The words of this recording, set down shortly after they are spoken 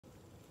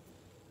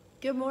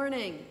Good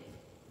morning.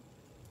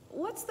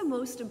 What's the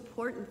most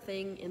important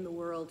thing in the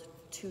world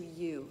to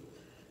you?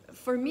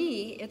 For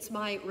me, it's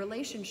my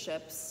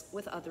relationships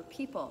with other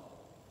people.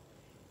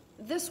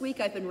 This week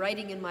I've been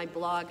writing in my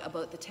blog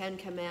about the Ten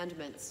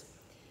Commandments.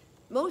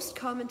 Most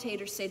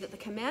commentators say that the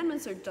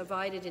commandments are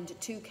divided into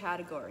two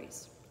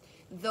categories.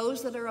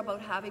 Those that are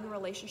about having a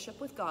relationship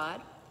with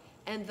God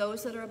and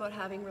those that are about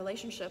having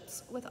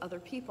relationships with other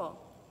people.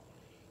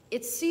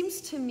 It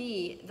seems to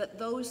me that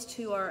those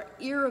two are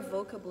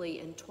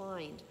irrevocably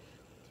entwined.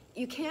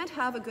 You can't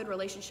have a good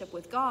relationship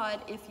with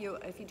God if you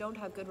don't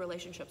have good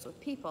relationships with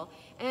people.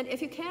 And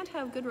if you can't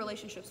have good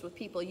relationships with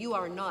people, you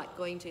are not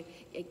going to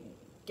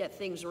get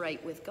things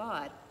right with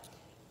God.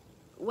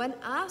 When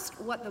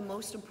asked what the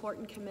most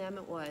important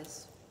commandment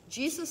was,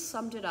 Jesus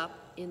summed it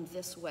up in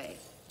this way.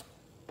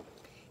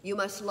 You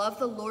must love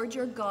the Lord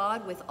your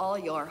God with all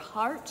your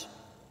heart,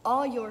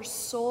 all your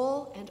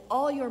soul, and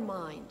all your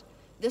mind.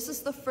 This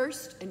is the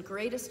first and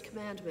greatest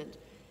commandment.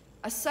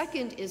 A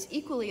second is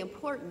equally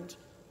important.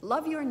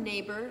 Love your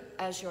neighbor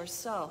as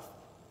yourself.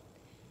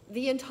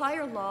 The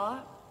entire law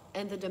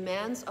and the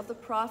demands of the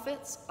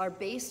prophets are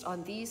based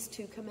on these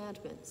two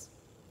commandments.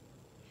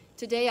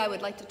 Today I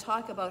would like to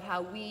talk about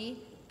how we,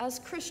 as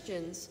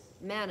Christians,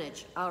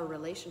 manage our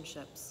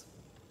relationships.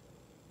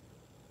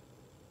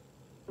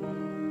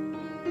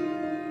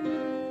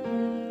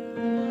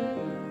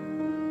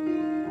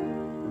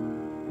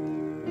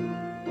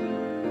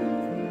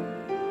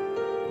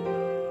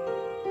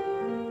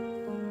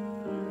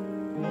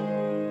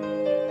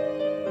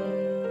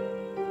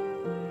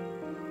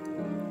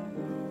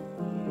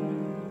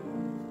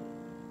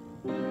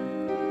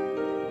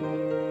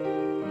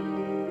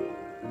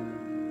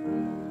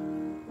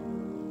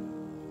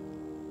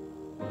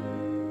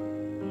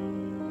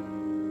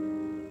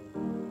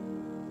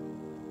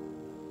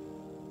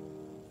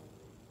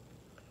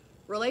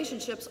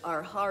 Relationships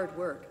are hard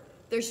work.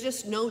 There's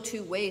just no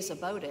two ways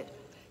about it.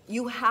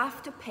 You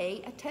have to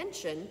pay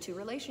attention to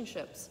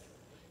relationships.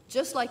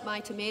 Just like my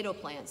tomato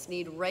plants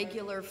need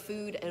regular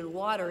food and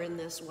water in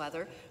this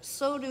weather,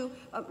 so do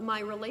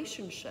my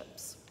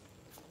relationships.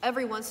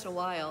 Every once in a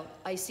while,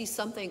 I see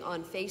something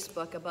on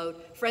Facebook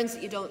about friends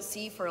that you don't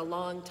see for a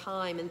long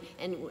time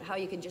and how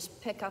you can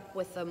just pick up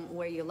with them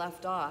where you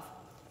left off.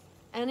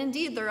 And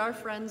indeed, there are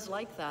friends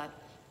like that.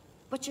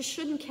 But you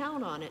shouldn't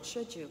count on it,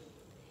 should you?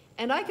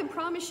 And I can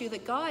promise you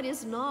that God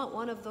is not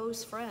one of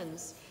those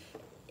friends.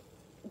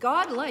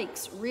 God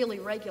likes really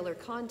regular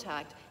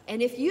contact.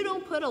 And if you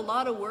don't put a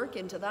lot of work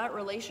into that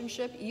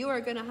relationship, you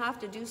are going to have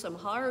to do some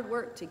hard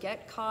work to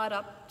get caught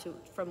up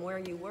from where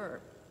you were.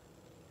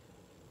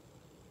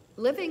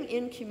 Living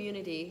in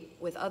community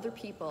with other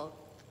people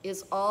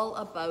is all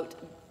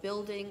about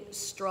building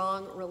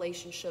strong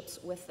relationships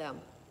with them.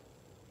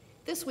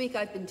 This week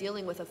I've been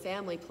dealing with a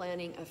family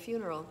planning a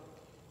funeral.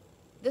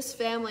 This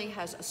family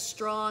has a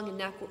strong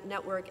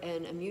network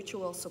and a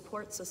mutual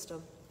support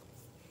system.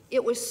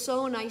 It was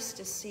so nice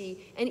to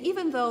see, and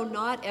even though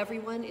not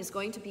everyone is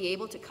going to be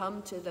able to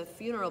come to the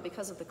funeral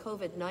because of the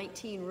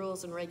COVID-19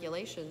 rules and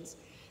regulations,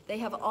 they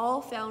have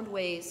all found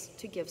ways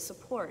to give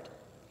support.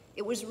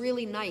 It was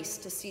really nice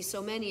to see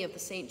so many of the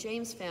St.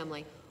 James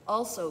family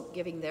also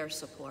giving their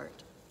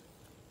support.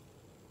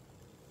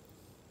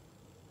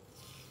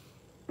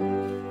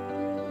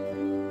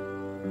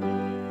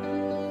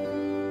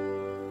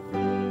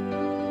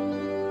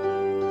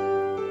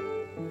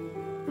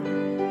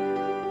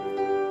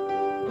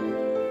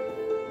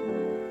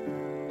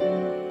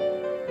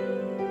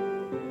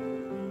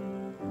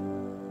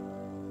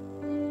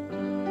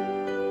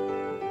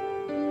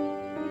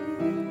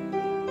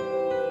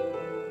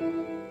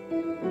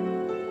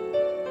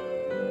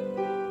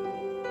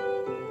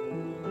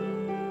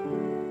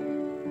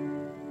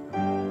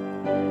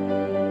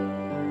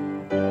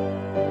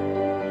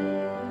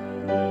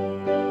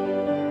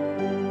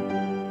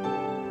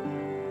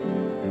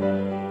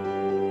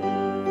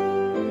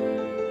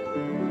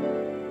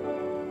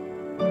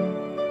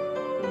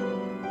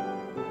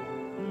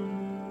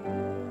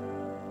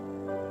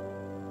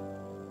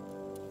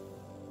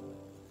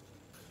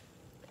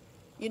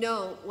 You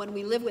know, when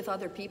we live with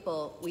other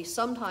people, we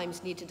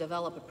sometimes need to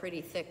develop a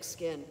pretty thick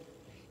skin.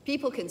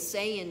 People can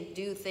say and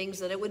do things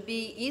that it would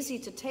be easy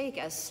to take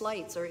as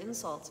slights or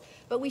insults,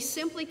 but we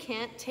simply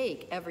can't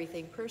take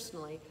everything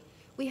personally.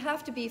 We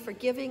have to be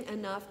forgiving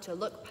enough to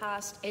look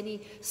past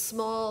any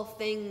small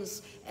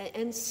things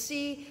and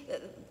see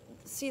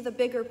the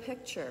bigger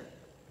picture.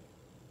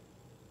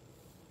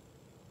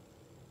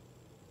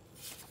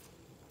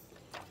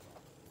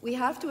 We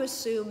have to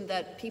assume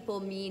that people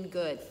mean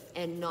good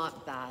and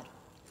not bad.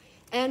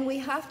 And we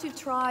have to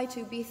try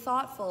to be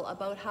thoughtful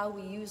about how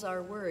we use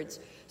our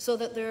words so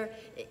that there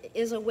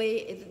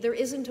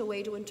isn't a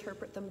way to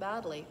interpret them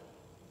badly.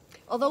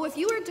 Although if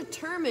you are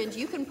determined,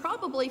 you can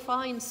probably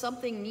find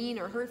something mean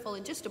or hurtful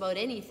in just about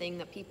anything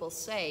that people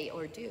say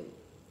or do.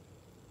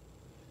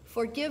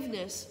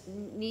 Forgiveness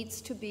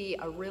needs to be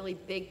a really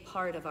big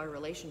part of our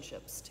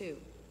relationships too.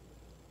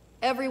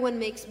 Everyone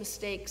makes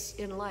mistakes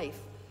in life,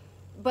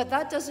 but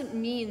that doesn't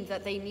mean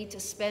that they need to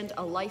spend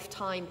a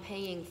lifetime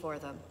paying for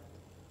them.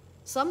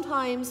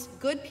 Sometimes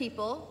good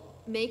people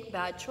make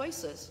bad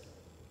choices.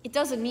 It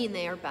doesn't mean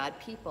they are bad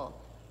people.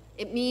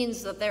 It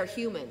means that they're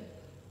human,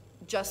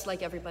 just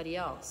like everybody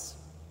else.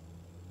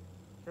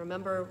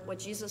 Remember what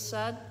Jesus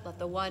said? Let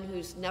the one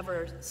who's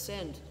never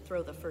sinned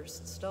throw the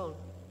first stone.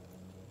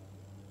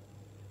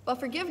 But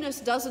forgiveness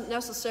doesn't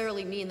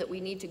necessarily mean that we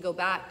need to go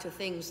back to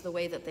things the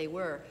way that they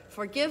were.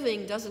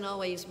 Forgiving doesn't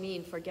always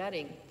mean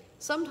forgetting.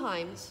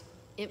 Sometimes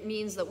it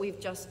means that we've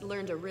just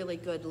learned a really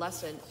good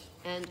lesson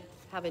and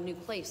have a new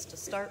place to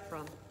start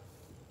from.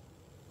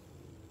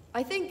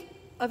 I think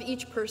of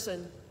each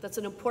person that's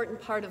an important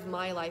part of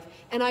my life,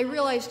 and I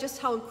realize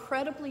just how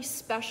incredibly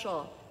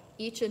special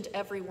each and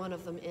every one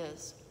of them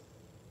is.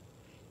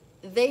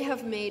 They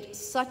have made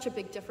such a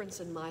big difference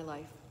in my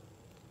life.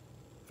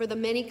 For the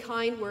many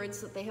kind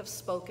words that they have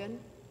spoken,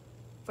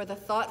 for the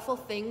thoughtful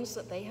things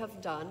that they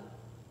have done,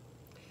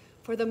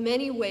 for the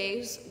many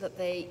ways that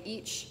they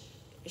each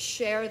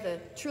share the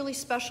truly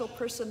special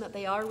person that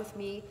they are with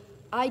me,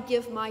 I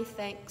give my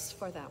thanks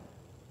for them,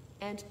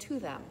 and to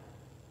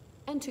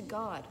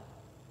God.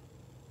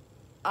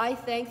 I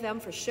thank them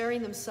for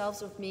sharing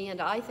themselves with me,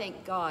 and I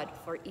thank God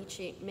for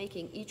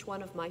making each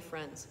one of my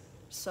friends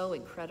so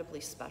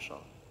incredibly special.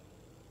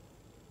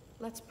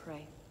 Let's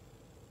pray.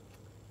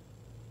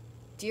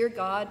 Dear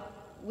God,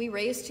 we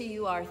raise to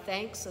you our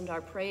thanks and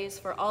our praise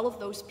for all of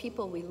those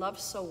people we love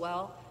so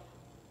well,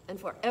 and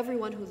for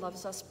everyone who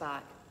loves us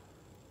back.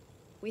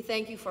 We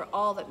thank you for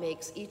all that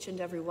makes each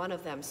and every one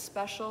of them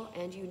special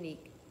and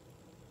unique.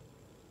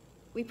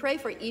 We pray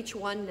for each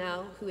one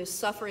now who is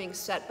suffering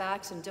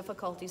setbacks and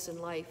difficulties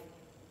in life,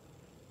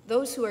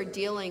 those who are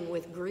dealing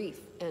with grief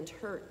and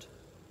hurt,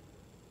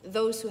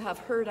 those who have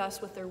hurt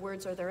us with their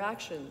words or their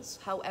actions,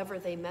 however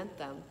they meant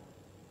them,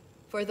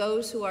 for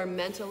those who are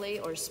mentally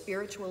or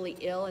spiritually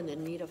ill and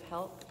in need of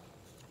help,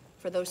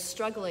 for those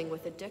struggling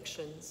with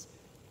addictions.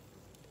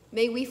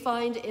 May we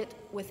find it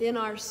within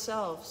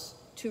ourselves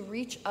to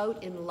reach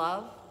out in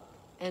love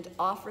and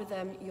offer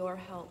them your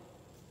help.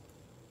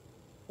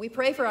 We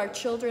pray for our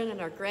children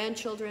and our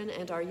grandchildren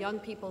and our young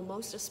people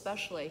most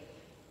especially.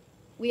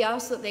 We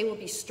ask that they will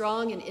be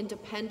strong and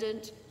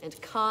independent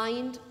and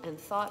kind and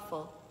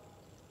thoughtful.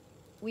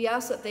 We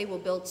ask that they will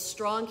build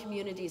strong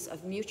communities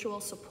of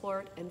mutual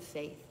support and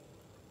faith.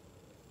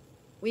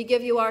 We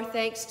give you our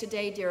thanks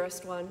today,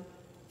 dearest one,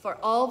 for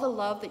all the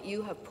love that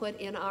you have put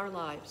in our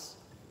lives.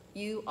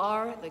 You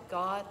are the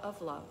God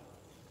of love.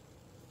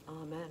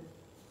 Amen.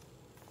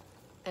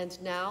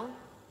 And now,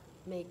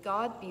 may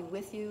God be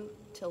with you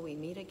till we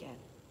meet again.